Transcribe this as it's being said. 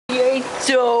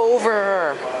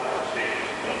Dover.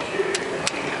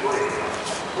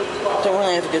 Don't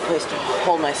really have a good place to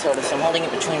hold my soda, so I'm holding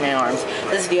it between my arms.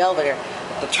 This is the elevator.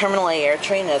 The Terminal A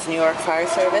AirTrain has Newark Fire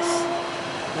Service,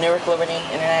 Newark Liberty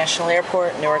International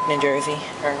Airport, Newark, New Jersey,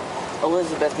 or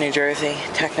Elizabeth, New Jersey,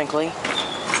 technically.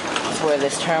 That's where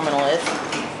this terminal is.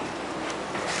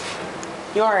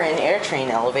 You are in AirTrain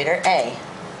elevator A.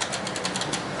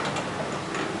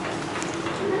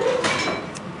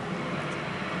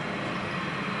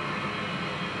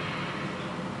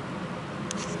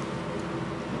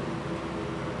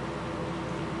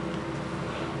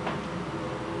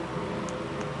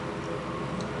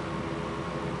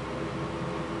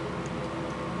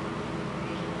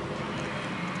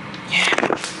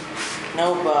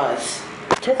 No buzz.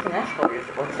 Just an escalator,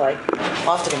 it looks like.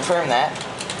 I'll have to confirm that.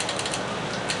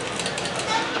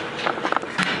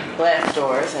 Glass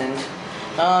doors, and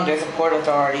oh, there's a Port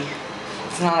Authority.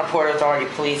 It's not a Port Authority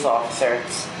police officer,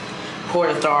 it's Port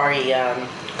Authority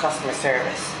customer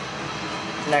service.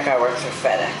 And that guy works for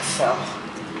FedEx, so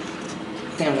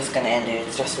I think I'm just gonna end it.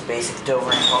 It's just a basic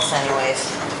Dover impulse anyways.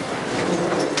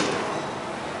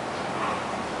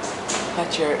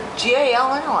 Got your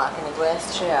GAL interlock in the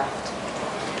glass shaft.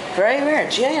 Very rare,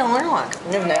 GAL interlock.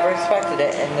 I've never expected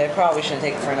it, and I probably shouldn't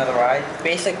take it for another ride.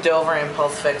 Basic Dover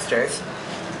impulse fixtures.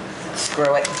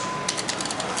 Screw it.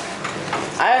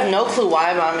 I have no clue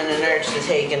why, but I'm in an urge to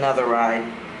take another ride.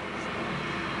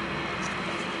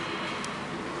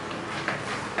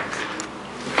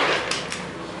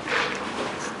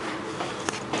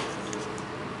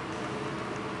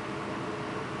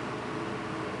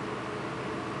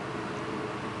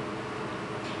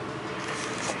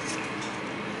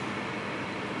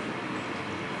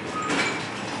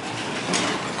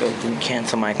 Didn't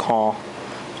cancel my call.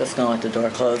 Just gonna let the door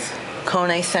close.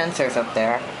 Kone sensors up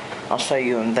there. I'll show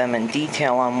you them in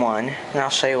detail on one, and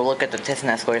I'll show you a look at the Tisson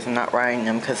escalators. I'm not riding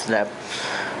them because of that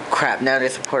crap. Now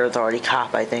there's a Port Authority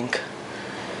cop, I think.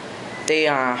 They,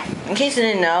 in case you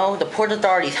didn't know, the Port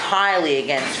Authority is highly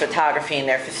against photography in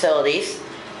their facilities.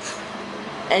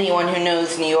 Anyone who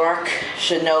knows New York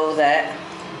should know that.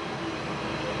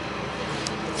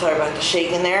 Sorry about the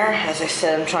shaking there. As I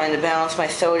said, I'm trying to balance my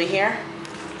soda here.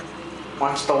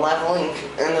 Watch the leveling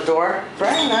in the door.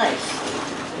 Very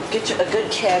nice. Get you a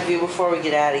good cab view before we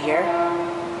get out of here.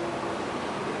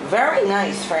 Very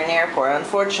nice for an airport.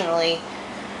 Unfortunately,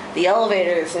 the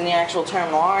elevators in the actual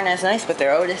terminal aren't as nice, but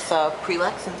they're Otis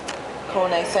Prelex and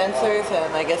Kone sensors,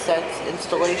 and I guess that's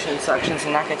installation instructions.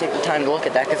 I'm not going to take the time to look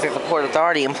at that because there's a Port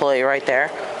Authority employee right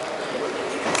there.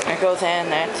 There goes in,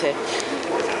 that's it.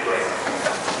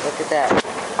 Look at that.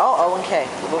 Oh, O&K.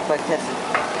 It looks like Tisson.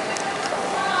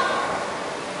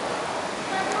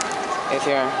 Here's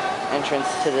your entrance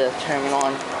to the terminal,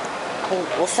 and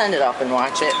we'll send it up and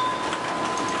watch it.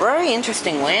 Very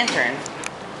interesting lantern.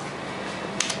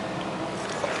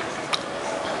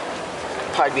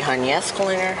 Hide behind the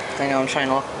escalator. I know I'm trying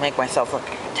to make myself look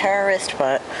like a terrorist,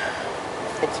 but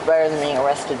it's better than being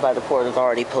arrested by the Port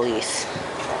Authority police.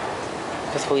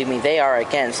 Because believe me, they are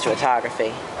against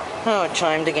photography. Oh, it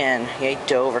chimed again. Yay,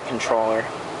 Dover controller.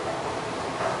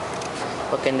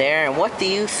 Look in there, and what do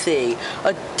you see?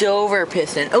 A Dover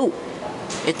piston. Oh,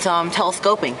 it's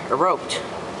telescoping or roped.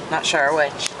 Not sure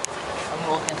which. I'm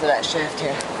gonna look into that shaft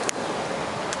here.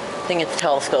 I think it's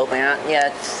telescoping.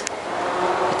 Yeah,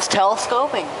 it's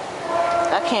telescoping.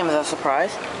 That came as a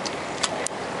surprise.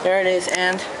 There it is,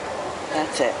 and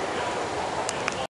that's it.